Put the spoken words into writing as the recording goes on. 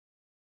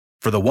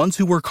For the ones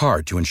who work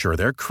hard to ensure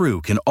their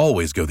crew can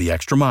always go the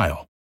extra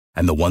mile,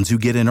 and the ones who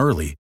get in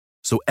early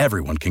so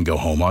everyone can go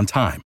home on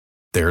time,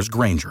 there's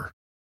Grainger,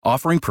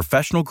 offering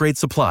professional-grade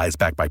supplies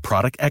backed by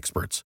product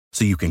experts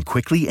so you can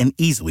quickly and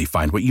easily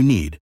find what you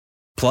need.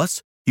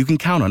 Plus, you can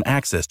count on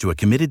access to a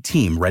committed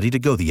team ready to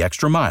go the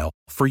extra mile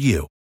for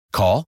you.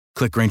 Call,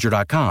 click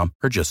Grainger.com,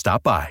 or just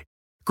stop by.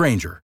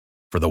 Grainger,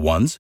 for the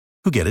ones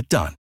who get it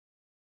done.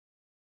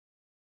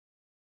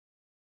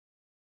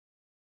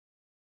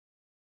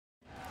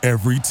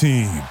 Every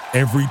team,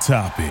 every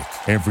topic,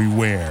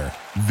 everywhere.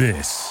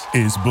 This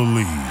is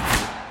Believe.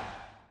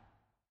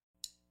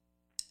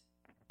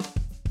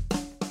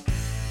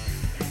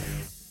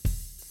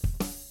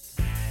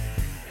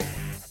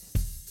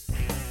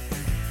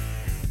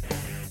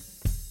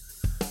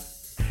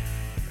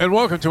 And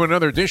welcome to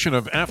another edition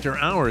of After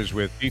Hours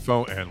with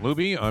Defo and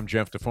Luby. I'm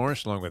Jeff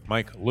DeForest, along with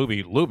Mike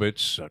Luby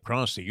Lubitz,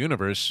 across the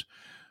universe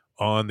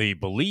on the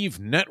Believe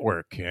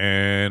Network.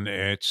 And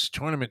it's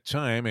tournament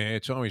time.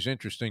 It's always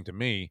interesting to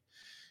me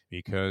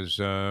because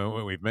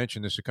we've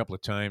mentioned this a couple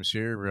of times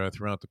here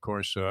throughout the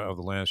course of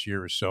the last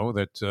year or so,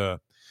 that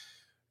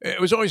it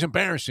was always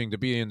embarrassing to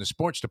be in the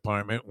sports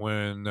department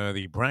when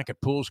the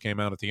bracket pools came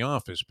out at the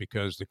office,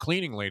 because the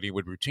cleaning lady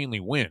would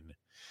routinely win.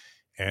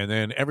 And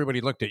then everybody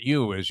looked at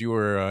you as you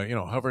were,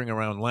 hovering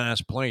around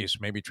last place,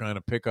 maybe trying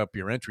to pick up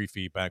your entry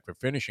fee back for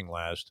finishing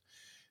last,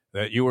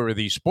 that you were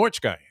the sports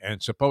guy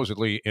and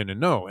supposedly in the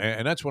know.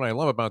 And that's what I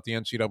love about the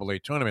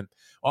NCAA tournament.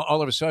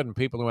 All of a sudden,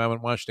 people who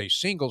haven't watched a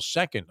single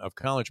second of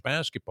college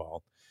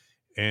basketball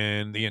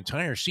and the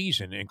entire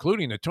season,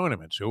 including the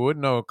tournaments, who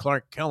wouldn't know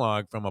Clark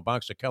Kellogg from a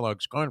box of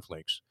Kellogg's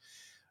cornflakes,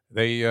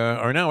 they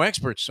are now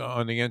experts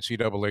on the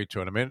NCAA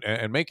tournament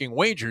and making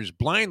wagers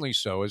blindly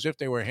so, as if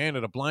they were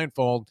handed a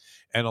blindfold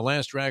and a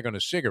last drag on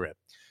a cigarette.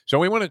 So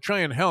we want to try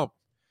and help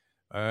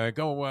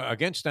go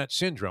against that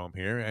syndrome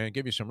here and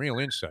give you some real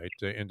insight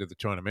into the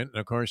tournament. And,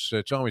 of course,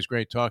 it's always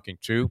great talking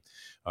to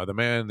the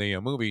man the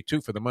movie Two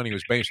for the Money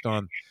was based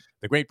on,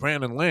 the great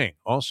Brandon Lang,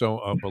 also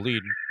of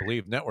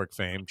Believe Network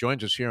fame,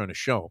 joins us here on the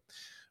show.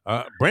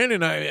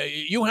 Brandon,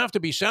 you have to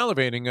be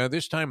salivating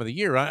this time of the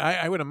year.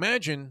 I would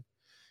imagine...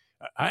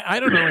 I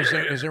don't know.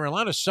 Is there a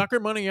lot of sucker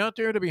money out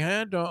there to be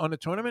had on the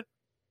tournament?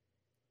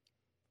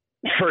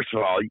 First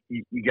of all,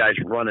 you guys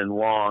running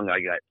long.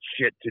 I got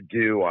shit to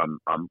do. I'm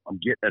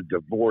getting a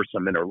divorce.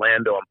 I'm in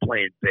Orlando. I'm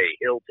playing Bay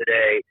Hill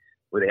today,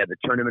 where they had the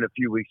tournament a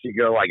few weeks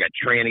ago. I got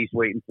trannies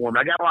waiting for me.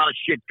 I got a lot of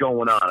shit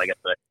going on. I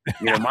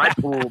got my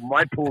pool.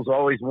 My pool's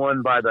always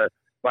won by the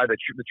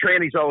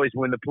trannies. Always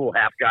win the pool.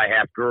 Half guy,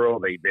 half girl.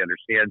 They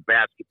understand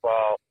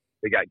basketball.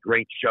 They got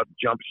great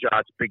jump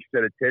shots, big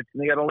set of tits,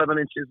 and they got 11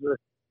 inches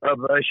of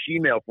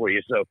she-mail for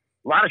you. So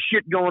a lot of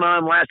shit going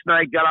on last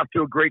night. Got off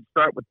to a great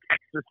start with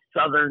Texas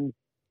Southern.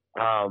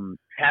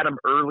 Had them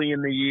early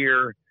in the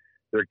year.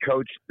 Their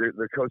coach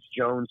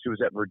Jones, who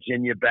was at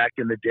Virginia back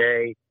in the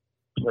day,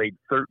 played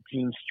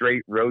 13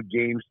 straight road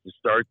games to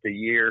start the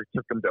year.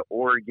 Took them to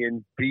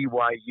Oregon,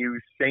 BYU,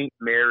 St.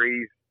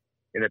 Mary's,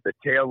 and at the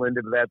tail end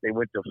of that, they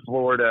went to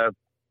Florida,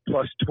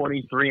 plus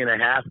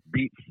 23.5,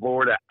 beat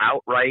Florida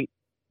outright.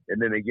 And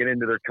then they get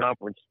into their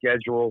conference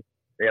schedule.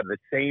 They have the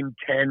same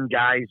 10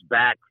 guys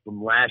back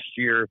from last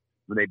year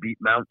when they beat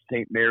Mount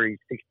St. Mary's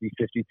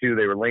 60-52.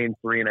 They were laying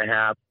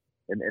 3.5.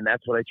 And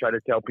that's what I try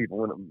to tell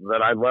people,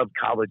 that I love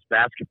college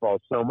basketball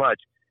so much,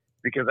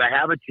 because I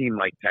have a team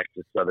like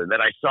Texas Southern that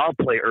I saw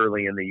play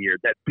early in the year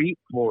that beat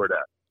Florida.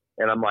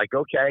 And I'm like,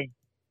 okay,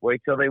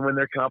 wait till they win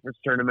their conference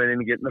tournament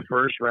and get in the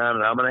first round,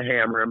 and I'm going to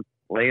hammer them.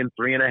 Laying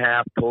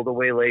 3.5, pulled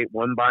away late,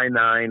 won by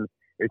 9.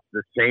 It's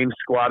the same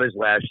squad as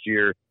last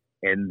year.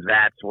 And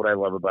that's what I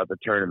love about the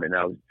tournament.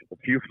 Now, a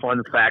few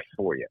fun facts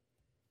for you.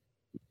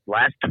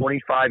 Last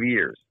 25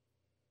 years,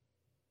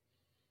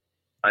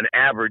 an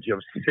average of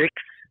 6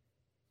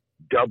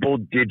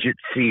 double-digit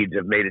seeds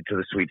have made it to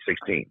the Sweet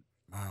 16.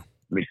 Wow.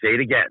 Let me say it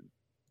again.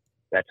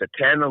 That's a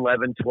 10,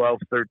 11, 12,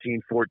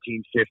 13,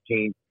 14,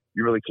 15.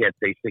 You really can't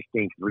say 16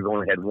 because we've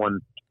only had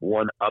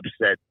one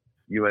upset,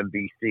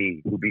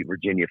 UMBC, who beat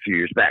Virginia a few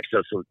years back.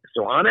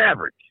 So on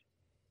average,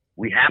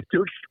 we have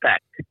to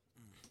expect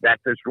that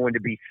there's going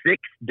to be 6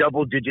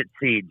 double-digit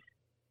seeds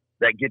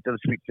that get to the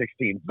Sweet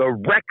 16. The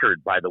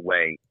record, by the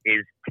way,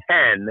 is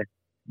 10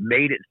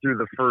 made it through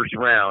the first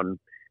round.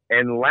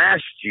 And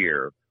last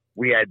year,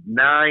 we had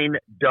 9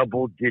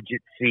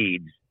 double-digit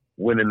seeds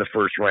winning the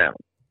first round.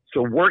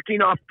 So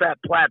working off that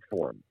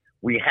platform,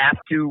 we have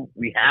to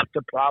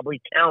probably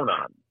count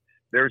on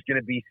there's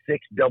going to be 6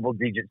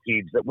 double-digit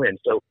seeds that win.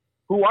 So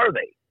who are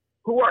they?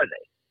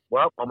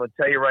 Well, I'm going to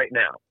tell you right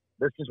now.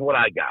 This is what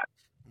I got.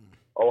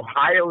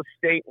 Ohio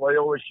State,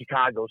 Loyola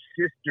Chicago.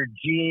 Sister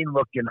Jean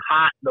looking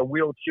hot in the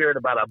wheelchair at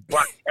about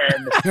 $110.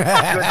 Good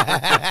for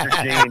Sister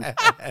Jean.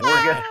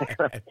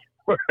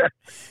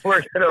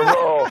 We're gonna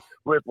roll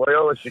with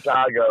Loyola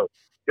Chicago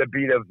to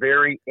beat a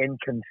very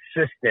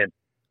inconsistent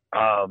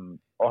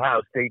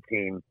Ohio State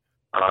team.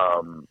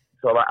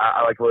 So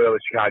I like Loyola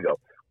Chicago.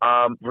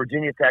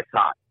 Virginia Tech's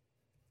hot.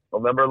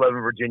 Well, number 11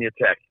 Virginia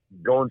Tech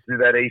going through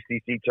that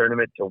ACC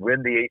tournament to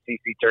win the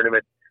ACC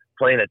tournament.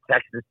 playing a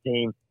Texas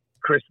team.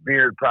 Chris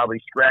Beard probably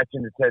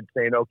scratching his head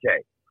saying,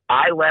 okay,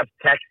 I left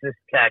Texas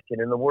Tech,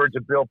 and in the words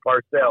of Bill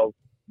Parcells,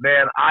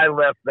 man, I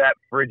left that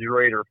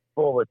refrigerator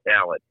full of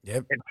talent.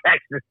 Yep. And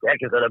Texas Tech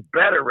is at a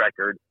better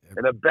record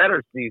and a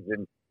better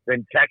season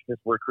than Texas,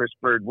 where Chris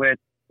Bird went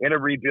in a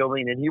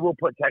rebuilding, and he will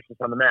put Texas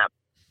on the map.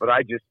 But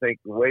I just think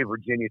the way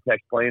Virginia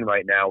Tech's playing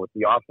right now with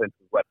the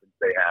offensive weapons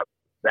they have,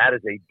 that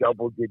is a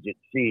double-digit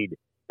seed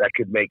that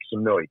could make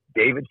some noise.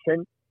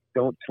 Davidson,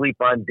 don't sleep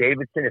on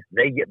Davidson. If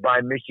they get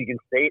by Michigan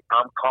State,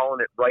 I'm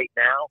calling it right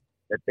now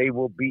that they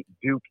will beat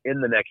Duke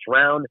in the next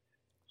round.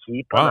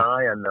 Keep an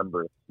eye on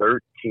number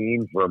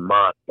 13,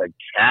 Vermont. The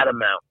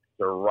Catamounts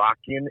are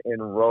rocking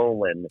and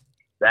rolling.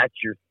 That's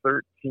your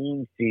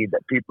 13 seed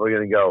that people are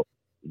going to go,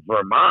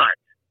 Vermont.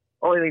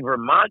 Only thing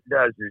Vermont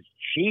does is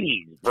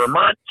cheese.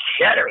 Vermont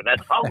cheddar.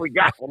 That's all we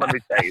got. Well, let me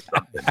tell you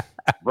something.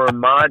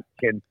 Vermont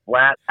can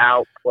flat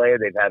out play.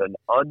 They've had an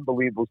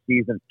unbelievable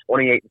season,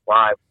 28-5.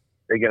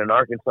 They get an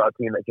Arkansas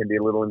team that can be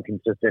a little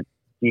inconsistent.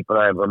 Keep an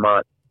eye on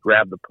Vermont.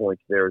 Grab the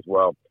points there as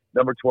well.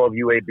 Number 12,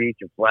 UAB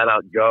can flat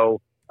out go.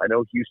 I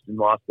know Houston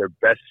lost their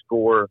best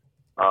scorer,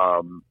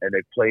 and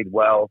they played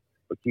well,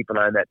 but keep an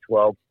eye on that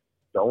 12.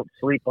 Don't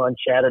sleep on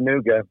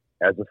Chattanooga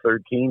as a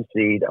 13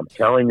 seed. I'm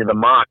telling you, the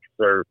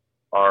Mocs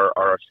are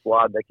a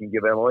squad that can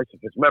give Illinois.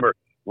 Because remember,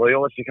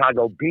 Loyola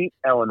Chicago beat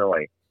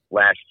Illinois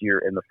last year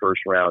in the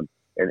first round,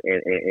 and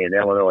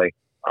Illinois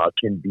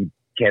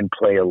can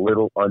play a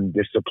little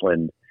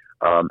undisciplined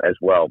as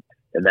well,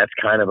 and that's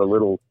kind of a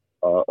little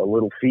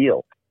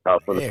feel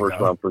for the first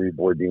round for your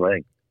boy D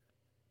Lang.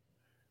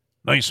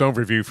 Nice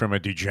overview from a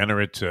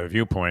degenerate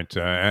viewpoint.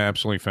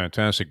 Absolutely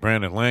fantastic.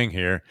 Brandon Lang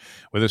here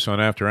with us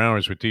on After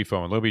Hours with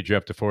Tifo and Luby.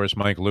 Jeff DeForest,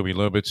 Mike Luby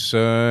Lubitz.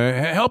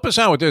 Help us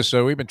out with this.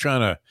 We've been trying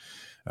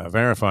to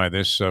verify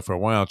this for a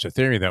while. It's a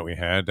theory that we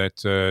had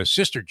that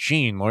Sister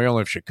Jean,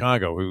 Loyola of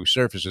Chicago, who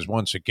surfaces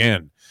once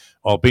again,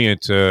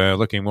 albeit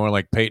looking more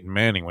like Peyton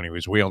Manning when he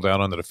was wheeled out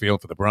onto the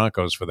field for the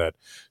Broncos for that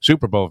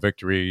Super Bowl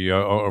victory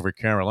over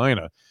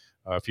Carolina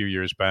a few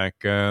years back.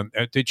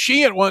 Did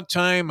she at one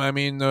time,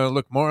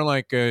 look more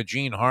like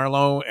Jean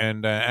Harlow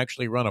and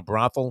actually run a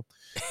brothel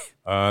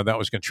that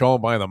was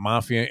controlled by the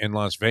mafia in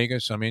Las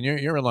Vegas? I mean,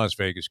 you're a Las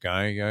Vegas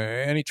guy.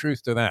 Any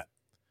truth to that?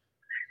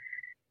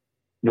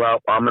 Well,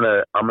 I'm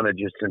gonna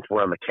just, since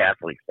we're on the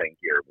Catholic thing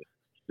here with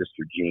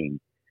Sister Jean,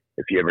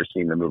 if you ever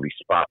seen the movie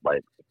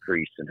Spotlight, the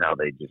priest and how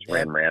they just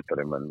ran rampant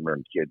and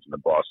run kids in the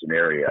Boston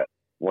area,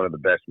 one of the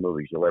best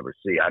movies you'll ever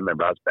see. I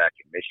remember I was back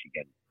in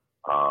Michigan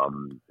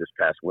this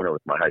past winter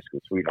with my high school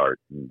sweetheart,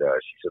 and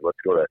she said, let's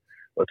go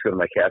to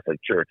my Catholic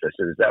church. I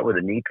said, is that where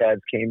the knee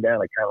pads came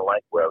down? I kind of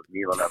like where I was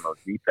kneeling on those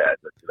knee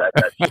pads. I said,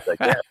 that's just like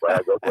that. So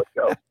I go, let's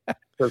go.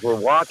 So as we're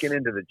walking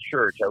into the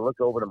church, I look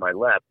over to my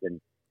left,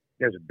 and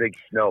there's a big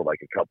snow like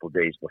a couple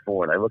days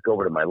before, and I look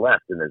over to my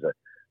left, and there's a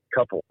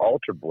couple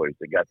altar boys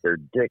that got their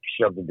dicks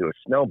shoved into a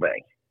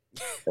snowbank.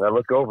 And I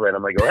look over and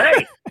I'm like,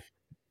 hey,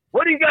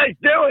 what are you guys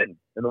doing?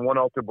 And the one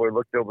altar boy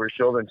looked over his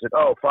shoulder and said,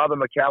 oh, Father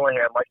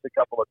McCallahan likes a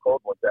couple of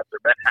cold ones after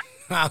mass.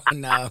 Oh,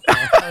 no.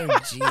 Oh,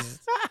 Jesus.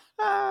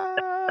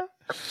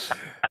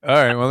 All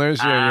right, well,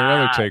 there's your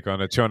other take on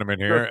the tournament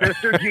here. So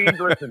Sister Jean,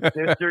 listen,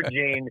 Sister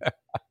Jean,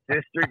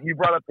 you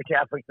brought up the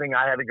Catholic thing.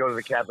 I had to go to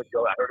the Catholic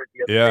joke. I heard it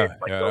the other day.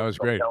 Yeah, that was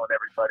great. I'm telling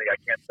everybody, I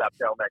can't stop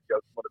telling that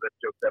joke. It's one of the best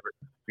jokes ever,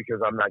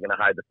 because I'm not going to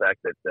hide the fact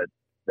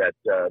that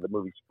the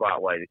movie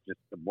Spotlight is just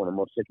one of the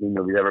most sickening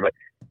movies ever. But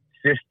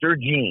Sister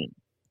Jean,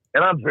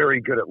 and I'm very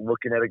good at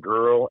looking at a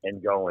girl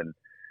and going,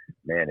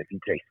 man, if you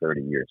take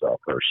 30 years off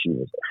her, she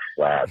was a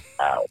flat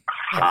out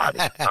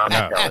hottie.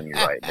 I'm telling you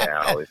right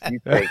now. If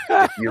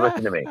you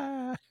listen to me,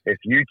 if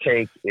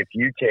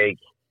you take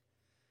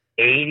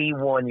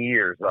 81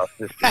 years off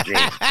Sister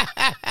Jean,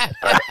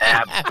 an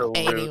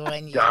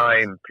absolute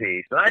dime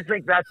piece. And I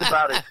think that's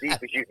about as deep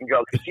as you can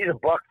go, because she's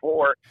a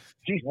 $104.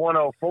 She's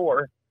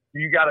 104.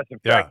 You got to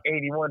subtract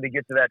 81 to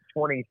get to that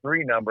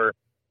 23 number.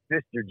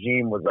 Sister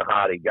Jean was a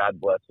hottie.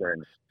 God bless her.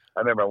 And I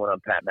remember I went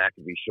on Pat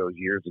McAfee shows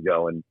years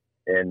ago and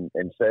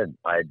said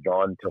I had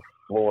gone to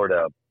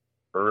Florida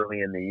early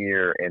in the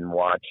year and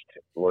watched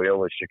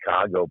Loyola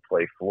Chicago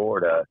play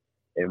Florida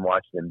and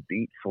watched them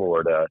beat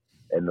Florida.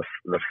 And the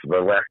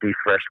lefty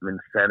freshman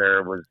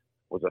center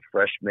was a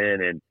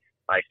freshman. And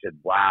I said,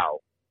 wow,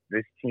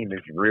 this team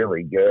is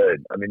really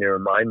good. I mean, they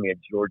remind me of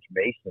George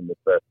Mason with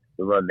the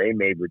run they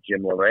made with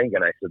Jim Loranga.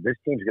 And I said, this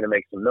team's going to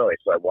make some noise.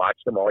 So I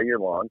watched them all year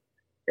long,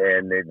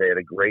 and they had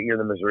a great year in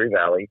the Missouri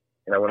Valley.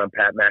 And I went on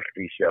Pat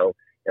McAfee's show,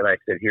 and I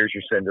said, here's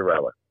your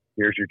Cinderella.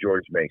 Here's your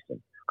George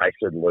Mason. I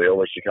said,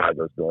 Loyola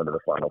Chicago's going to the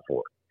Final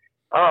Four.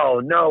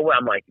 Oh, no.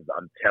 I'm like,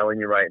 I'm telling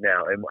you right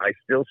now. And I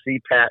still see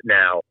Pat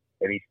now,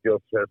 and he still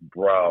says,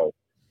 bro,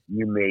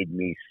 you made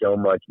me so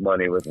much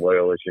money with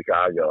Loyola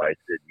Chicago. I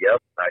said,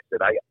 yep. I said,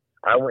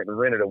 I went and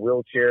rented a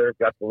wheelchair,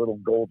 got the little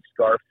gold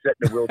scarf, sat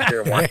in a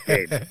wheelchair and watched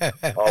games.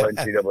 All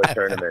NCAA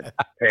tournament,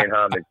 paying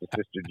homage to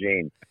Sister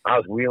Jean. I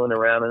was wheeling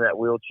around in that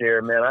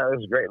wheelchair, man. It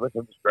was great.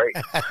 Listen, it was great.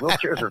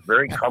 Wheelchairs are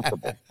very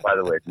comfortable, by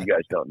the way, if you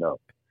guys don't know.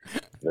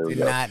 There we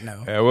Do go. not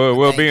know.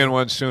 We'll Thank be you. in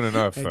one soon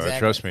enough. Exactly.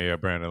 Trust me,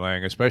 Brandon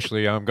Lang.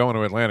 Especially, I'm going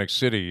to Atlantic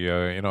City.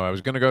 I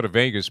was going to go to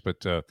Vegas,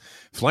 but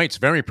flights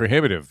very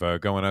prohibitive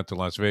going out to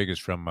Las Vegas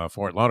from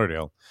Fort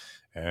Lauderdale.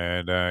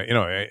 And,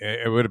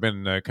 it would have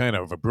been kind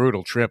of a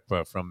brutal trip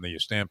from the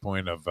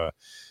standpoint of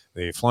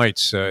the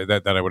flights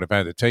that I would have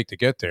had to take to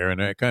get there. And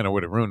it kind of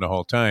would have ruined the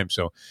whole time.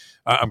 So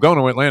I'm going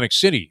to Atlantic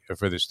City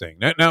for this thing.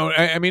 Now,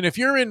 I mean, if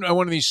you're in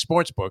one of these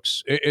sports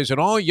books, is it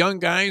all young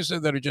guys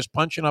that are just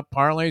punching up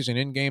parlays and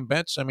in-game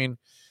bets? I mean,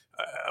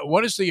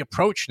 what is the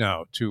approach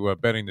now to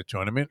betting the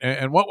tournament?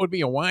 And what would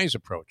be a wise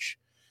approach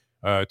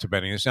to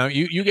betting this? Now,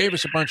 you gave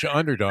us a bunch of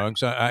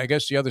underdogs. I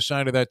guess the other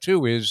side of that,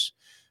 too, is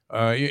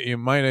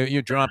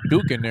you dropped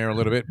Duke in there a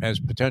little bit as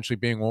potentially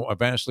being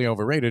vastly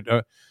overrated.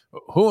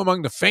 Who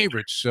among the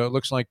favorites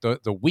looks like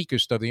the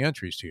weakest of the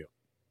entries to you?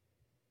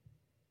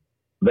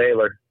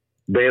 Baylor.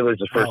 Baylor's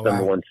the first Oh, wow.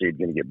 number one seed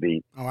going to get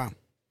beat. Oh,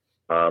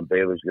 wow.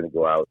 Baylor's going to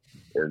go out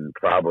and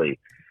probably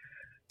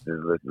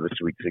the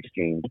Sweet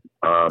 16.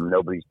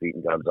 Nobody's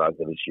beaten Gonzaga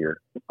this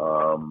year.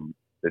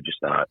 They're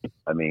just not.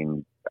 I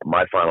mean,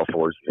 my Final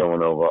Four is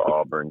Villanova,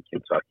 Auburn,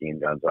 Kentucky,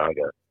 and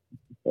Gonzaga.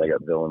 I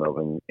got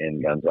Villanova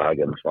and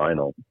Gonzaga in the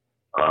final.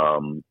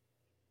 I'm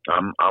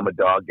a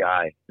dog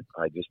guy.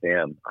 I just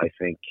am. I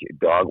think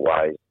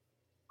dog-wise,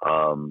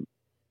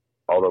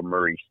 although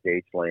Murray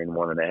State's laying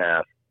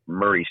 1.5,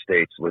 Murray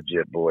State's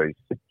legit, boys.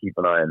 Keep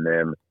an eye on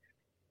them.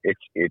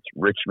 It's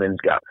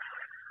Richmond's got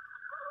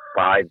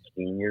 5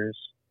 seniors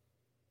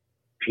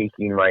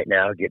peaking right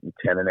now, getting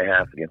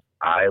 10.5 against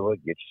Iowa.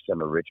 Get you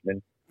some of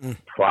Richmond.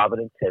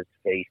 Providence has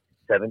faced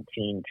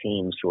 17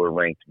 teams who are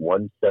ranked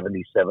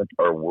 177th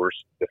or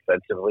worse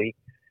defensively.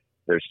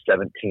 They're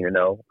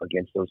 17-0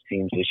 against those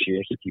teams this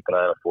year, so keep an eye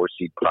on a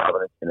 4-seed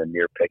Providence and a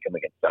near pick'em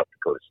against South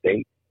Dakota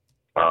State.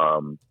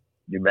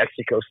 New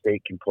Mexico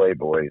State can play,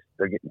 boys.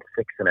 They're getting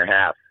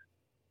 6.5.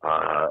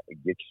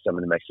 Get you some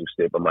of New Mexico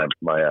State, but my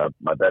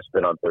best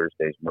bet on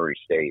Thursday is Murray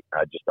State.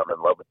 I'm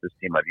in love with this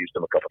team. I've used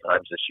them a couple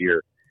times this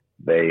year.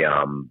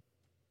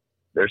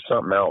 They're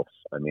something else.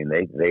 I mean,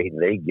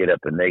 they get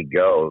up and they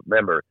go.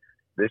 Remember,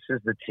 this is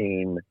the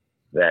team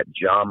that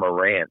John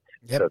Morant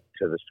took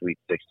to the Sweet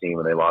 16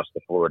 when they lost to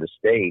Florida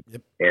State,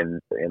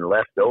 and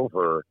left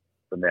over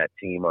from that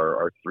team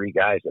are 3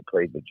 guys that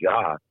played with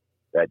Ja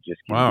that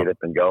just can get up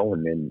and go,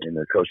 and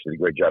the coach did a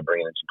great job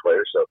bringing in some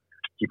players. So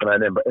keep an eye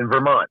on them. But in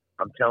Vermont,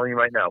 I'm telling you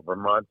right now,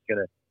 Vermont,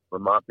 the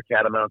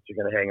Catamounts are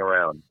gonna hang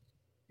around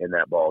in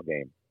that ball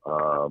game.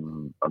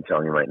 I'm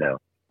telling you right now.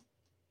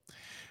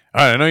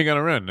 All right, I know you got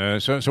to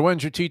run. So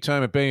when's your tea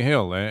time at Bay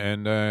Hill,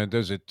 and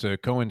does it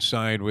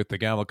coincide with the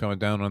gavel coming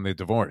down on the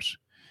divorce?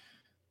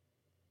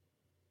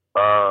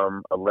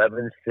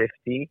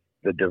 11:50.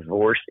 The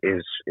divorce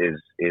is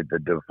the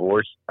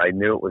divorce. I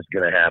knew it was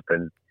going to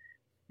happen.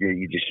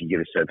 You get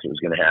a sense it was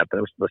going to happen.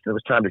 It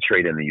was time to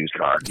trade in the used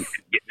car. It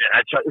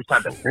was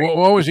time to trade.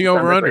 What was the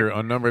over-under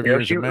on number of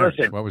years of marriage?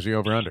 Listen, what was the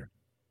over-under?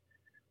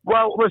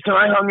 Well, listen,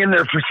 I hung in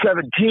there for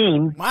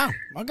 17. Wow.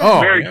 Okay.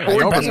 Oh, Married yeah,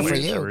 14 impressive for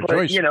years. you.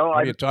 Rejoice. But, What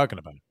are you talking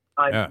about?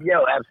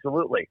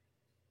 Absolutely.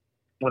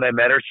 When I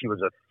met her, she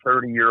was a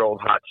 30-year-old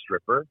hot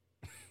stripper,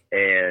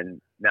 and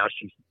now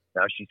she's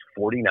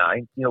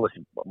 49.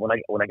 Listen, when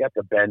I got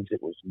the Benz,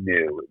 it was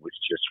new. It was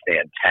just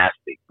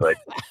fantastic. But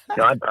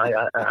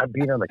I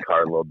beat on the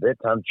car a little bit.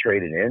 Time to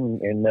trade it in,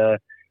 and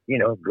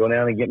go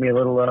down and get me a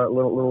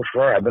little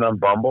flare. I've been on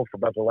Bumble for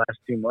about the last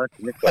 2 months,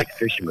 and it's like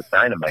fishing with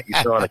dynamite. You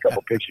throw on a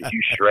couple pictures, you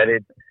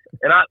shredded.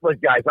 And look,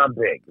 guys, I'm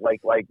big.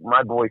 Like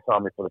my boy saw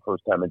me for the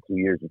first time in 2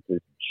 years and says,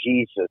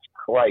 "Jesus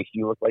Christ,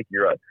 you look like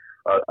you're a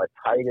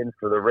tight end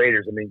for the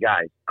Raiders." I mean,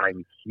 guys,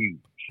 I'm huge.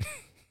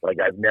 Like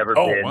I've never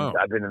been. Wow.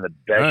 I've been in the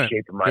best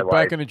shape of my Get life.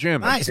 back in the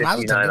gym. Nice. I'm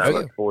 59. I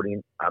was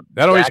 40.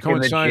 That always back in the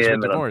coincides gym,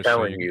 with and I'm divorce. So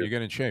telling you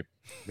get in shape.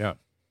 Yeah.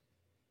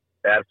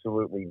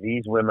 Absolutely.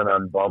 These women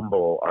on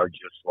Bumble are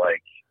just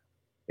like,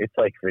 it's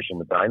like fishing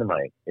with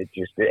dynamite. And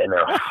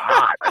they're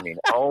hot. I mean,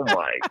 oh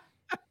my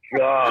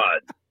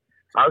God.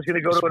 I was going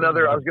to go to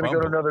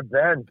another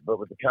Benz, but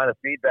with the kind of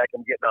feedback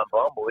I'm getting on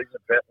Bumble, these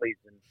are Bentleys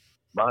and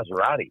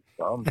Maserati.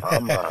 So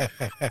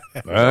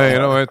you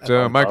know what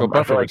Michael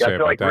Buffer would say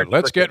about that.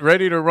 Let's get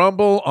ready to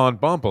rumble on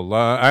Bumble.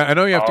 I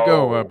know you have to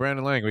go,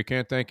 Brandon Lang. We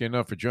can't thank you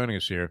enough for joining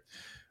us here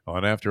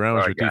on After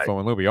Hours with Defo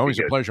and Luby. Always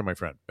a pleasure, my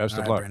friend. Best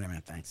of luck. Brandon,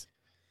 man, thanks.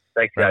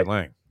 Thanks, guys. Brandon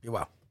Lang. You're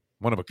well.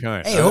 One of a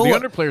kind. Hey, the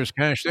underplayer's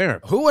cash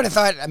there. Who would have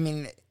thought? I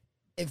mean,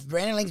 if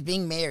Brandon Lang's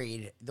being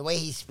married, the way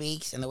he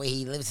speaks and the way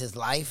he lives his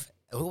life,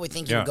 who would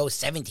think he would go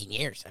 17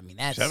 years? I mean,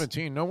 that's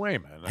 17. No way,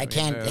 man. I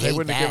can't They hate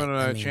wouldn't have that. given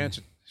a chance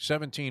at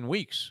 17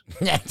 weeks.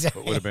 It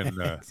would have been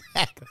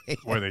exactly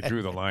where they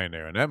drew the line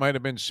there, and that might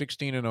have been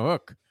 16 and a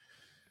hook.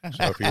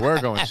 So if you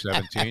were going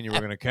 17, you were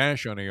going to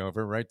cash on the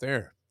over right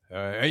there. The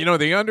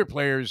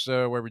underplayers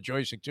were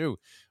rejoicing too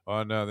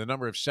on the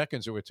number of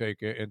seconds it would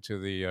take into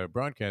the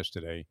broadcast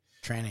today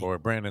for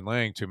Brandon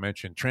Lang to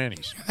mention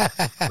trannies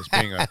as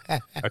being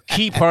a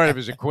key part of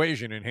his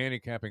equation in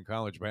handicapping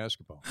college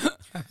basketball.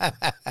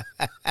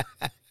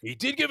 He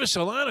did give us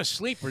a lot of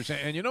sleepers,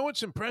 and you know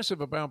what's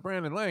impressive about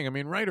Brandon Lang? I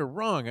mean, right or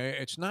wrong,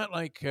 it's not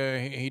like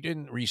he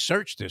didn't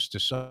research this to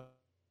some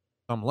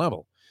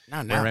level.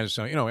 No. Whereas,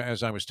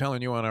 as I was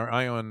telling you on our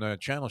Ion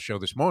channel show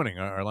this morning,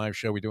 our live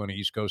show we do on the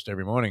East Coast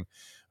every morning,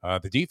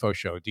 the Defo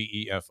show,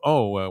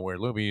 DEFO, where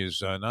Luby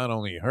is not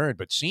only heard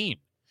but seen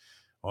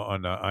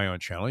on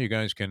Ion channel. You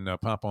guys can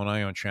pop on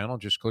Ion channel,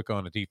 just click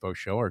on the Defo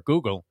show or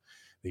Google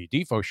the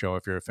Defo show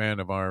if you're a fan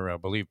of our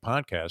Believe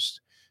podcast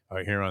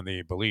here on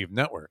the Believe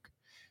network.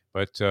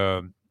 But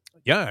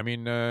yeah, I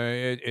mean,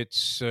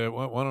 it's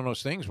one of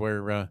those things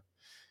where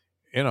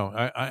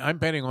I'm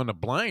betting on the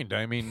blind.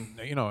 I mean,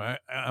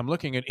 I'm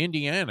looking at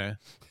Indiana,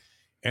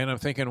 and I'm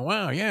thinking,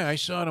 wow, yeah, I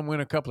saw them win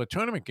a couple of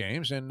tournament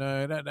games, and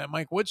that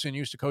Mike Woodson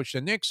used to coach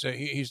the Knicks.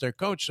 He's their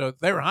coach, so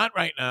they're hot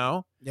right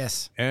now.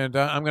 Yes, and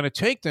I'm going to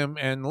take them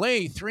and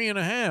lay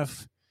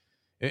 3.5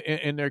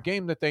 in their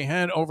game that they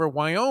had over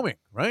Wyoming.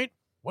 Right?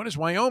 What does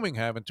Wyoming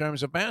have in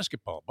terms of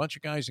basketball? A bunch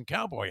of guys in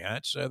cowboy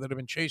hats that have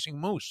been chasing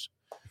moose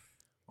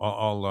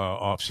all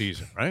off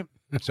season, right?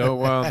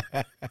 So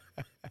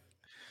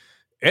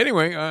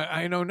anyway,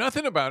 I know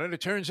nothing about it. It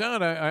turns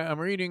out I'm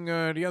reading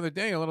the other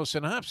day a little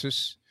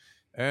synopsis,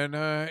 and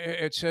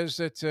it says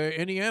that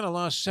Indiana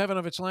lost 7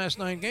 of its last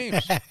 9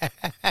 games,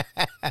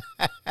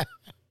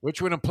 which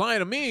would imply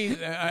to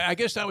me, I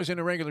guess that was in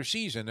the regular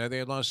season. They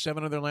had lost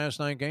 7 of their last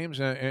 9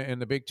 games in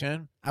the Big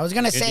Ten. I was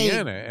going to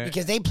say,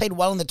 because they played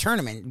well in the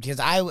tournament,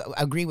 because I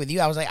agree with you.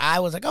 I was like,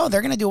 oh,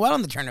 they're going to do well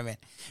in the tournament.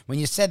 When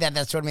you said that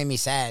sort of made me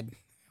sad.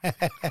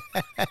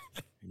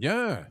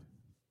 Yeah.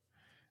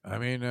 I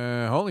mean,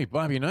 holy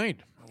Bobby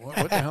Knight.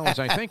 What the hell was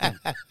I thinking?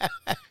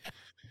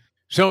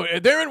 So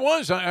there it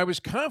was. I was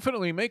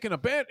confidently making a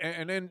bet,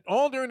 and then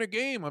all during the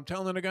game, I'm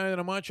telling the guy that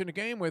I'm watching the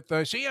game with,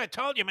 see, I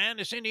told you, man,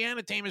 this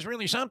Indiana team is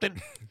really something.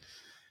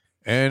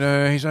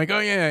 And he's like, oh,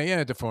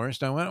 yeah,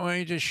 DeForest, why don't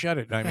you just shut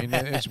it? I mean,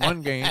 it's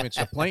one game. It's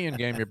a play-in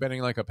game. You're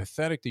betting like a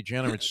pathetic,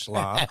 degenerate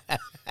slob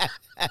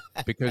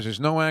because there's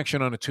no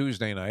action on a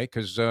Tuesday night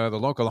because the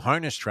local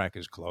harness track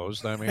is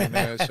closed. I mean,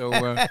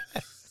 so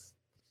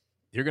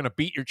you're going to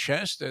beat your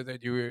chest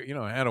that you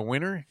had a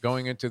winner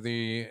going into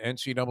the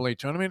NCAA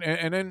tournament.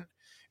 And then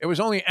it was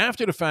only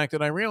after the fact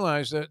that I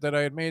realized that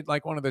I had made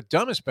like one of the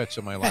dumbest bets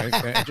of my life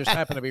and just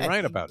happened to be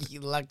right about it. You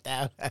lucked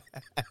out.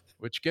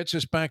 Which gets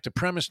us back to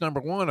premise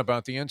number 1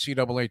 about the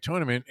NCAA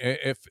tournament.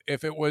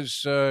 If it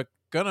was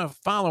going to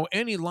follow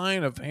any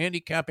line of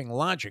handicapping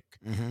logic,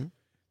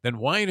 then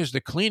why does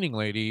the cleaning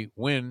lady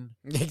win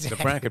the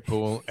bracket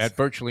pool at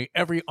virtually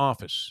every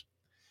office?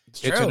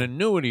 It's an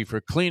annuity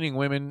for cleaning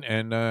women,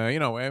 and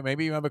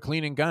maybe you have a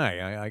cleaning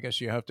guy. I guess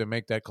you have to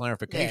make that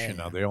clarification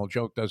now. The old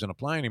joke doesn't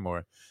apply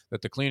anymore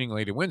that the cleaning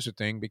lady wins the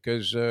thing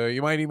because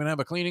you might even have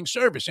a cleaning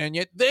service, and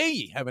yet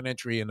they have an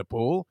entry in the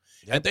pool,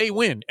 and they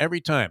win every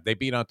time. They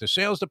beat out the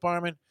sales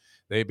department,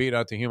 they beat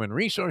out the human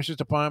resources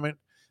department,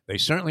 they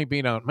certainly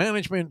beat out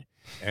management,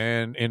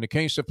 and in the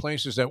case of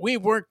places that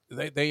we've worked,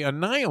 they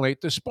annihilate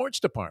the sports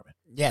department.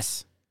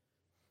 Yes.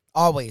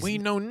 Always. We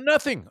know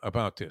nothing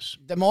about this.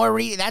 The more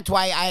that's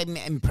why I'm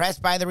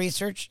impressed by the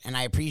research, and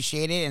I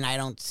appreciate it, and I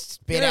don't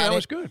spit at it. Yeah, that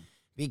was good.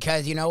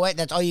 Because you know what?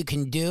 That's all you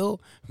can do.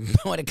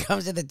 But when it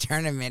comes to the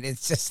tournament,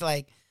 it's just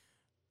like,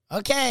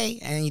 okay,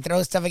 and you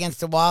throw stuff against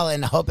the wall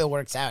and hope it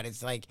works out.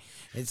 It's like,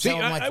 it's so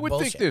much I would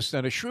bullshit. think this,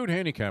 that a shrewd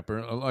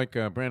handicapper like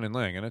Brandon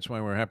Lang, and that's why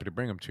we're happy to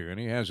bring him to you, and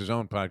he has his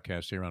own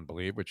podcast here on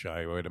Believe, which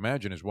I would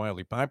imagine is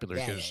wildly popular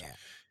because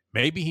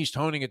maybe he's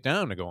toning it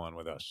down to go on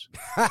with us.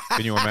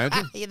 Can you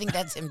imagine? You think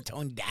that's him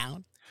toned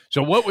down?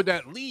 So what would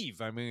that leave?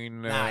 I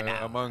mean,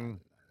 among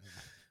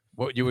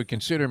what you would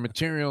consider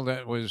material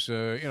that was,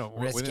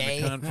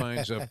 within the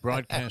confines of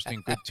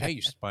broadcasting good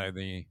taste by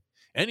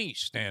any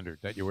standard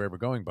that you were ever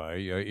going by,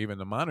 even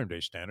the modern day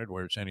standard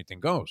where it's anything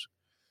goes.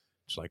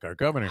 It's like our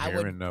governor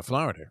here in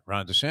Florida,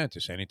 Ron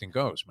DeSantis. Anything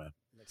goes, man.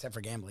 Except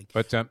for gambling.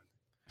 But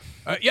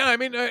I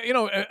mean,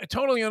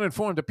 totally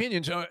uninformed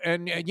opinions.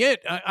 And yet,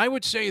 I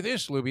would say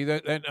this, Luby,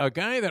 that a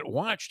guy that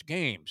watched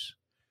games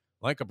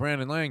like a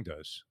Brandon Lang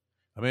does,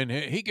 I mean,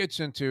 he gets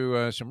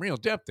into some real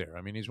depth there.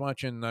 I mean, he's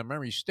watching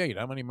Murray State.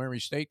 How many Murray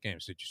State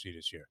games did you see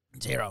this year?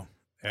 0.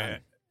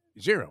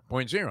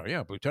 0.0,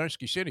 yeah,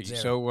 Blutarsky City. 0.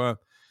 So,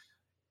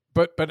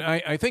 but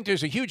I think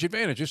there's a huge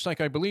advantage, just like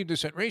I believe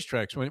this at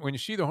racetracks. When you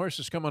see the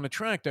horses come on the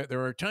track, that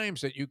there are times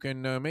that you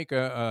can make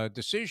a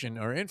decision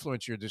or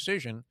influence your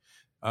decision.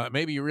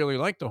 Maybe you really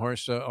like the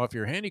horse off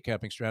your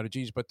handicapping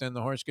strategies, but then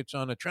the horse gets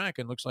on the track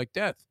and looks like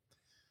death,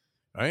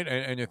 right?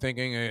 And you're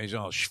thinking he's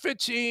all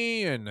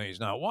schwitzy and he's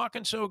not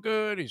walking so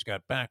good. He's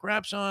got back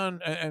wraps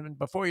on. And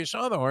before you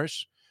saw the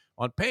horse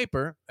on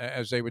paper,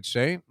 as they would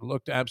say,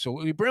 looked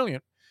absolutely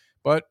brilliant.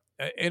 But,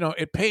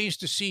 it pays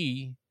to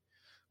see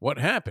what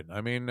happened.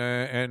 I mean,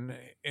 and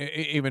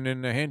even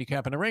in the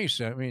handicap in a race,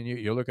 I mean,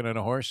 you're looking at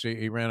a horse.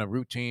 He ran a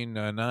routine,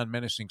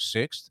 non-menacing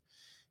 6th.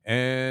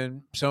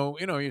 And so,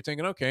 you're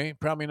thinking, okay,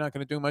 probably not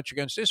going to do much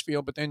against this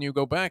field. But then you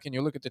go back and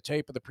you look at the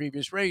tape of the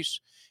previous race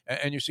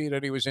and you see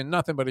that he was in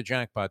nothing but a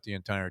jackpot the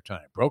entire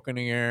time. Broke in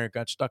the air,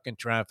 got stuck in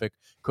traffic,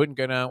 couldn't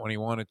get out when he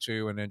wanted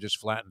to, and then just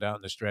flattened out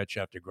in the stretch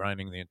after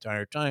grinding the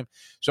entire time.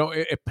 So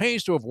it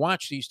pays to have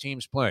watched these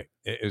teams play,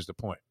 is the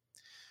point.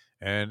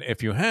 And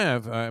if you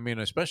have,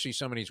 especially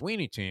some of these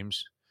weenie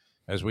teams,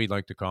 as we'd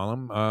like to call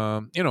them,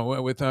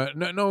 with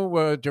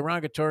no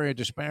derogatory or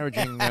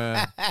disparaging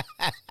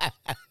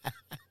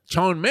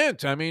tone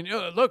meant. I mean,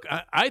 look,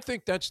 I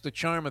think that's the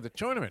charm of the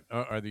tournament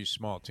are these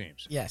small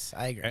teams. Yes,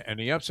 I agree. And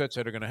the upsets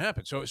that are going to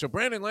happen. So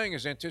Brandon Lang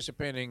is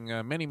anticipating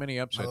many, many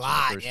upsets A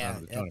lot, in the first round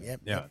of the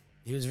tournament. Yep.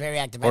 He was very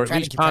active. Or at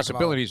least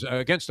possibilities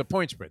against the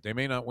point spread. They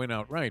may not win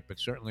outright, but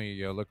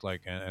certainly look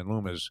like and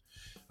Luma's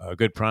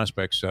good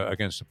prospects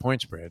against the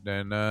point spread.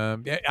 And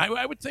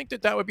I would think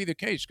that would be the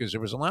case because there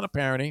was a lot of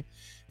parity.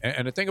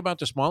 And the thing about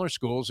the smaller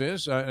schools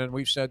is, and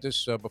we've said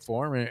this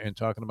before in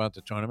talking about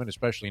the tournament,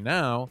 especially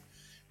now,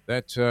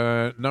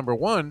 that number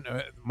one,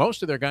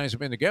 most of their guys have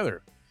been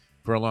together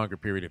for a longer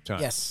period of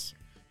time. Yes.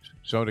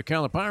 So the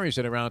Caliparis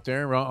that are out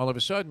there, all of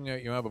a sudden,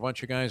 you have a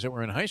bunch of guys that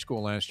were in high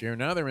school last year.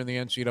 Now they're in the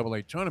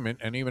NCAA tournament.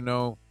 And even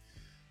though,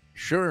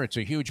 sure, it's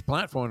a huge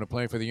platform to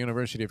play for the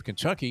University of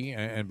Kentucky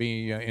and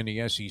be in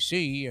the SEC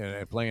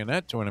and play in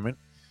that tournament,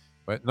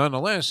 but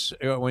nonetheless,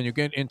 when you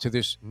get into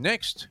this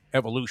next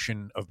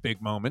evolution of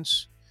big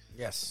moments,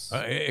 yes,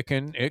 it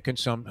can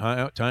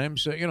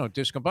sometimes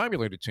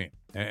discombobulate a team,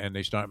 and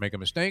they start making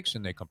mistakes,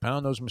 and they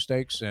compound those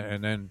mistakes,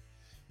 and then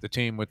the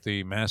team with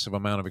the massive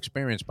amount of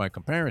experience by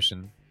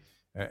comparison,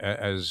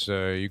 as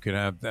you can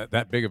have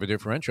that big of a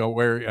differential.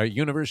 Where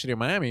University of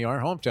Miami, our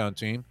hometown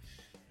team,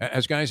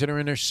 has guys that are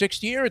in their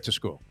sixth year at the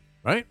school,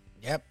 right?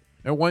 Yep,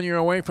 they're 1 year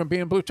away from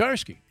being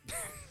Blutarski.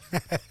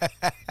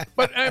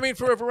 But I mean,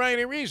 for a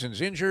variety of reasons,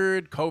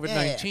 injured,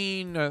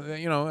 COVID-19,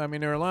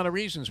 there are a lot of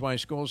reasons why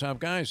schools have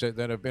guys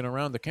that have been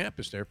around the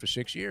campus there for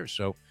 6 years.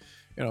 So,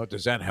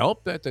 does that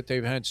help that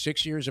they've had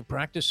 6 years of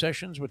practice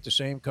sessions with the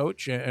same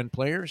coach and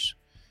players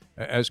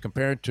as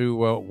compared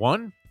to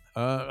one?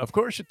 Of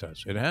course it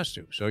does. It has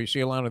to. So you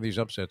see a lot of these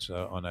upsets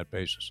on that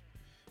basis.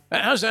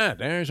 How's that?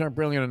 There's our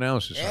brilliant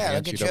analysis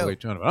on the NCAA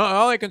tournament.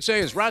 All I can say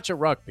is Ratsa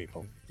Ruck,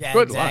 people. Yeah,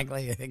 good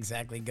exactly. Luck.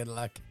 Exactly. Good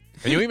luck.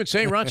 Can you even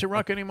say Ratsa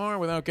Ruck anymore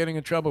without getting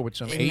in trouble with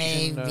some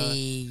Asian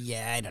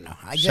I don't know.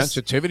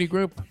 sensitivity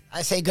group?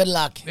 I say good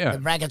luck. Yeah. The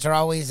brackets are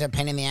always a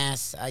pain in the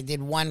ass. I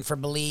did one for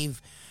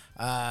Believe,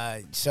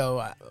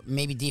 so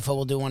maybe Defo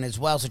will do one as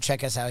well, so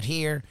check us out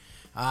here.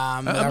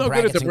 I'm no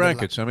good at the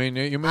brackets. I mean,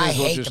 you may as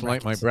well just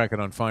light my bracket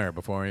on fire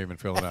before I even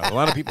fill it out. A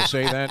lot of people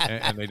say that,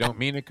 and they don't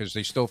mean it because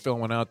they still fill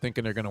one out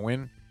thinking they're going to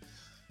win.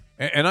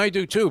 And I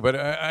do too, but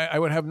I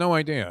would have no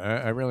idea.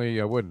 I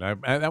really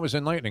wouldn't. That was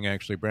enlightening,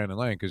 actually, Brandon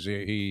Lang, because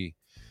he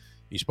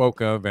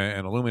spoke of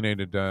and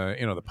illuminated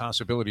the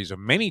possibilities of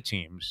many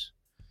teams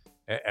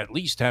at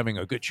least having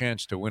a good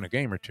chance to win a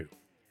game or two.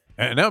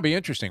 And that would be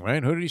interesting,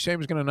 right? Who did he say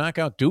was going to knock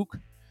out Duke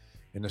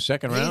in the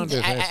second round?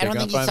 I don't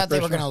think he thought they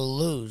were going to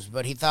lose,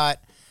 but he thought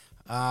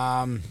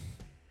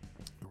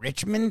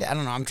Richmond. I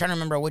don't know. I'm trying to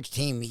remember which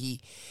team the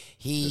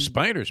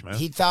Spiders, man.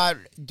 He thought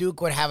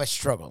Duke would have a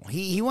struggle.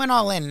 He went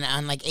all in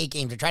on like 8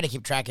 games to try to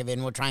keep track of it,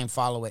 and we'll try and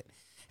follow it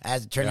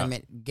as the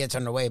tournament gets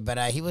underway. But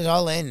he was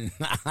all in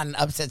on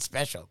upset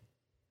special.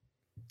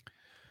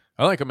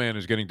 I like a man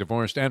who's getting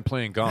divorced and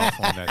playing golf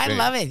on that day. I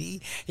love it.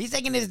 He's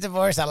taking his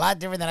divorce a lot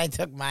different than I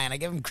took mine. I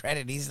give him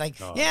credit. He's like,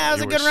 that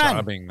was a good run.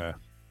 Sobbing,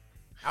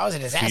 I was a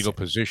disaster. Fetal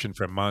position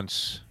for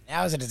months.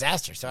 That was a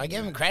disaster. So I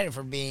give him credit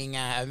for being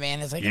a man.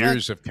 It's like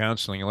years of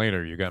counseling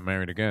later, you got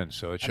married again.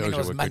 So it shows you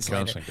what good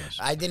counseling does.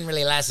 I didn't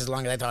really last as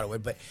long as I thought it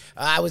would, but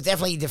I was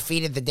definitely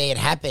defeated the day it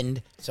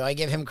happened. So I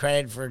give him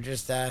credit for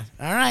just, all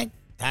right,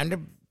 time to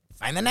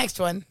find the next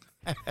one.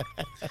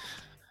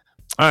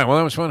 All right, well,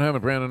 that was fun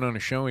having Brandon on the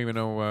show, even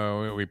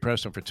though we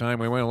pressed him for time.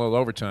 We went a little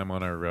overtime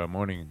on our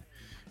morning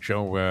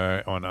show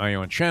on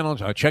ION Channel.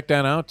 Check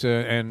that out.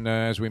 And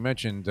as we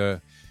mentioned,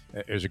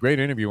 there's a great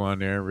interview on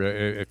there.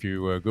 If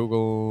you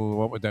Google,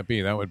 what would that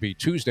be? That would be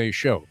Tuesday's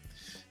show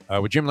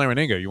with Jim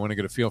Larrañaga. You want to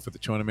get a feel for the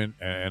tournament.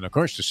 And, of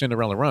course, the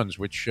Cinderella runs,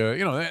 which,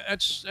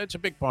 that's a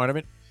big part of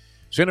it.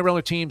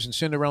 Cinderella teams and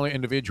Cinderella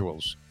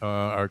individuals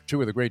are two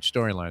of the great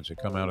storylines that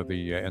come out of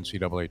the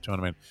NCAA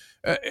tournament.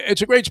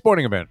 It's a great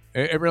sporting event.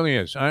 It really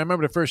is. I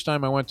remember the first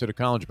time I went to the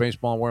College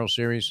Baseball World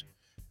Series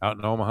out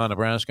in Omaha,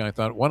 Nebraska. I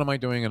thought, what am I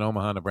doing in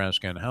Omaha,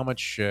 Nebraska, and how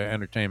much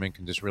entertainment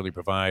can this really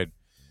provide?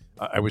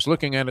 I was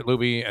looking at it,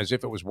 Luby, as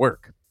if it was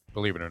work,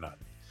 believe it or not.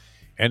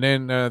 And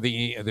then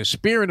the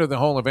spirit of the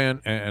whole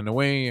event and the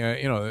way,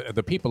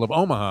 the people of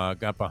Omaha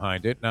got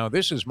behind it. Now,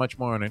 this is much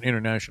more on an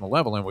international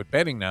level, and with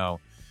betting now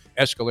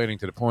escalating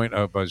to the point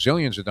of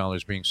zillions of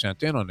dollars being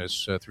sent in on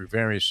this through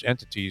various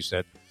entities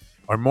that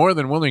are more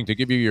than willing to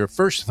give you your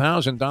first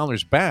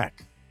 $1,000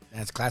 back.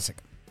 That's classic.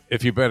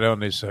 If you bet on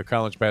this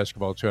college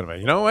basketball tournament.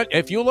 You know what?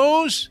 If you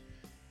lose,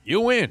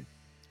 you win.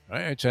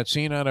 Right? It's that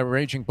scene out of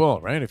Raging Bull,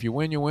 right? If you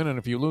win, you win, and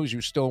if you lose,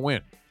 you still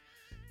win.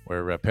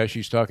 Where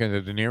Pesci's talking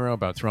to De Niro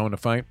about throwing a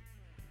fight.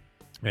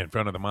 in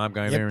front of the mob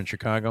guy Yep. there in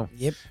Chicago.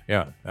 Yep.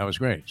 Yeah, that was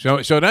great.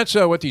 So that's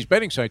what these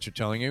betting sites are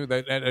telling you,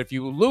 that if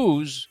you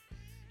lose,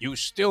 you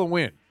still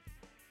win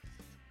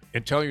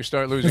until you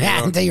start losing.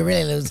 Yeah, until you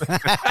really lose.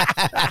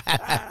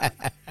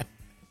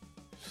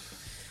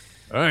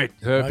 All right,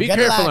 Well, be good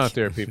careful luck. out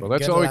there, people.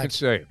 That's Good all we luck. can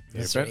say.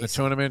 You're Yes, betting the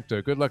sir. tournament.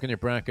 Good luck in your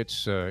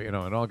brackets. It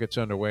all gets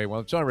underway. Well,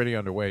 it's already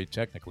underway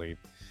technically,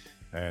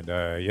 and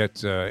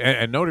yet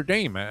and Notre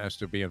Dame has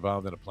to be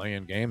involved in a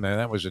play-in game.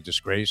 That was a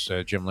disgrace.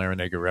 Jim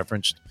Larinaga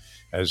referenced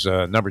as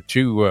number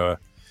 2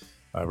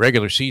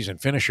 regular season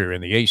finisher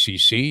in the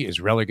ACC is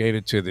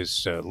relegated to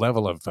this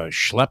level of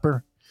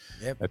schlepper.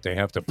 Yep. That they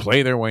have to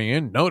play their way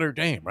in. Notre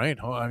Dame, right?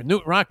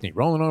 Newt Rockne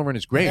rolling over in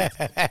his grave.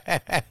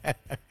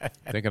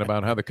 Thinking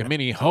about how the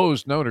committee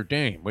hosed Notre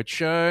Dame, which,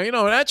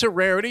 that's a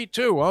rarity,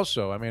 too,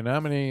 also. I mean,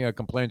 how many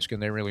complaints can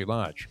they really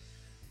lodge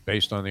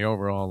based on the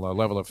overall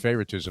level of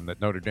favoritism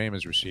that Notre Dame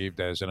has received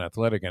as an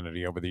athletic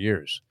entity over the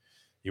years?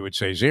 You would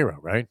say 0,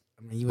 right?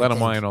 I mean, you Let would them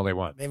think. whine all they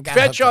want. They've got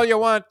Fetch hooked all up. you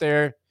want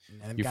there.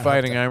 They've You got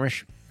fighting hooked up.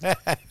 Irish.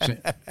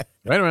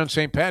 Right around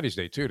St. Patty's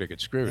Day, too, to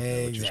get screwed, which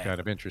is Exactly. kind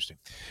of interesting.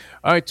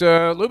 All right,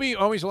 Luby,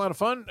 always a lot of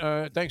fun.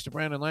 Thanks to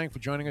Brandon Lang for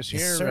joining us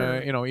Yes,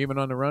 here. sir. Even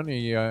on the run,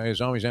 he is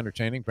always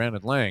entertaining.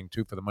 Brandon Lang,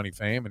 2 for the Money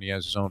fame, and he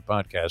has his own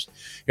podcast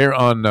here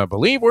on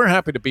Believe. We're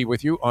happy to be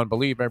with you on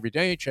Believe every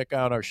day. Check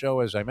out our show,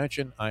 as I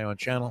mentioned, Ion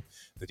Channel,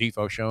 The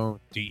Defo Show,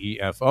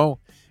 DEFO.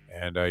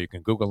 And you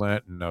can Google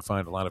that and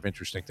find a lot of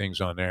interesting things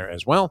on there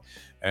as well.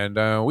 And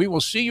we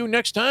will see you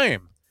next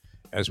time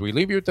as we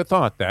leave you with the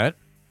thought that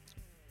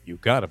you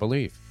got to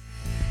believe.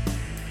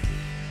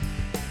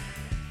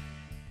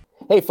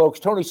 Hey folks,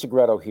 Tony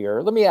Segreto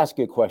here. Let me ask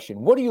you a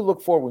question. What do you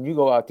look for when you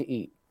go out to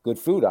eat? Good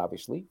food,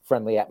 obviously,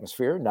 friendly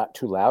atmosphere, not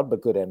too loud,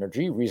 but good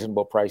energy,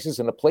 reasonable prices,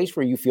 and a place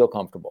where you feel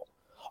comfortable.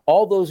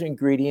 All those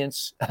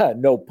ingredients,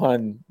 no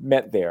pun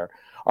meant there,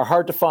 are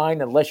hard to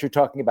find unless you're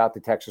talking about the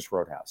Texas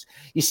Roadhouse.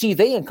 You see,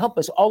 they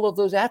encompass all of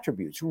those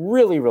attributes.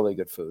 Really, really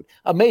good food,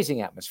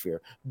 amazing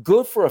atmosphere,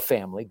 good for a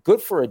family,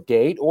 good for a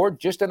date, or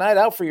just a night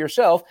out for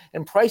yourself,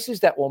 and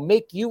prices that will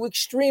make you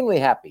extremely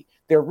happy.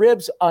 Their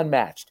ribs,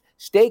 unmatched.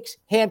 Steaks,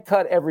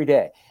 hand-cut every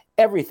day.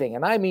 Everything,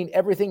 and I mean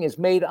everything, is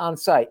made on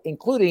site,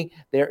 including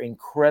their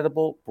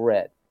incredible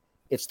bread.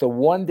 It's the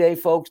one day,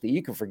 folks, that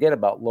you can forget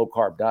about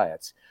low-carb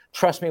diets.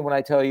 Trust me when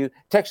I tell you,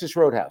 Texas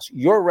Roadhouse,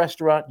 your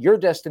restaurant, your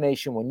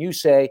destination when you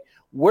say,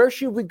 where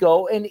should we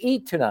go and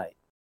eat tonight?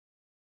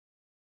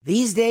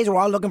 These days, we're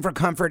all looking for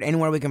comfort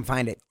anywhere we can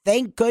find it.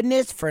 Thank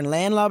goodness for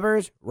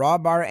Landlubbers Raw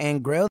Bar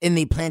and Grill in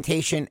the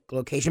Plantation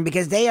location,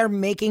 because they are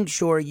making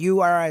sure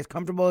you are as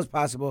comfortable as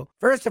possible.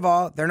 First of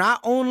all, they're not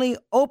only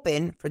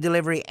open for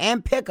delivery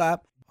and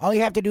pickup. All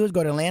you have to do is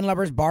go to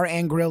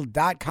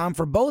landlubbersbarandgrill.com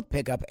for both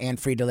pickup and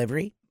free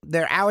delivery.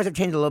 Their hours have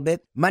changed a little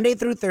bit. Monday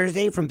through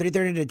Thursday from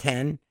 3:30 to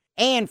 10,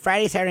 and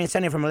Friday, Saturday, and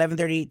Sunday from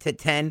 11:30 to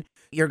 10.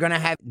 You're going to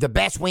have the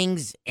best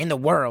wings in the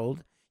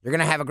world. You're going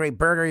to have a great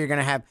burger. You're going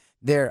to have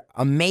their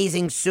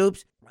amazing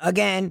soups.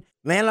 Again,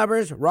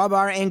 Landlubbers Raw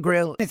Bar and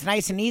Grill. It's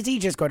nice and easy.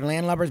 Just go to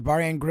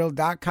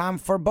landlubbersbarandgrill.com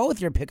for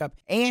both your pickup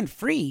and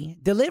free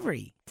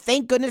delivery.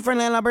 Thank goodness for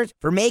Landlubbers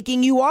for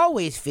making you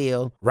always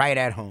feel right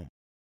at home.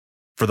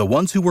 For the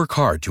ones who work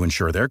hard to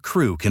ensure their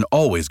crew can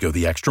always go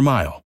the extra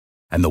mile,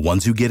 and the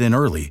ones who get in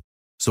early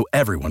so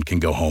everyone can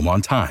go home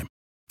on time,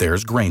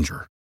 there's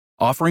Grainger,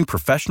 offering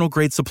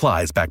professional-grade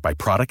supplies backed by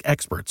product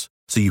experts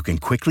so you can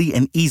quickly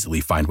and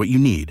easily find what you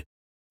need.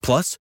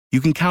 Plus, you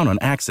can count on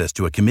access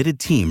to a committed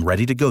team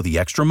ready to go the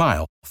extra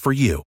mile for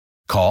you.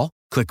 Call,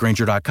 click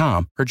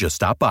Grainger.com, or just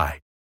stop by.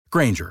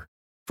 Grainger,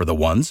 for the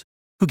ones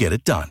who get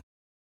it done.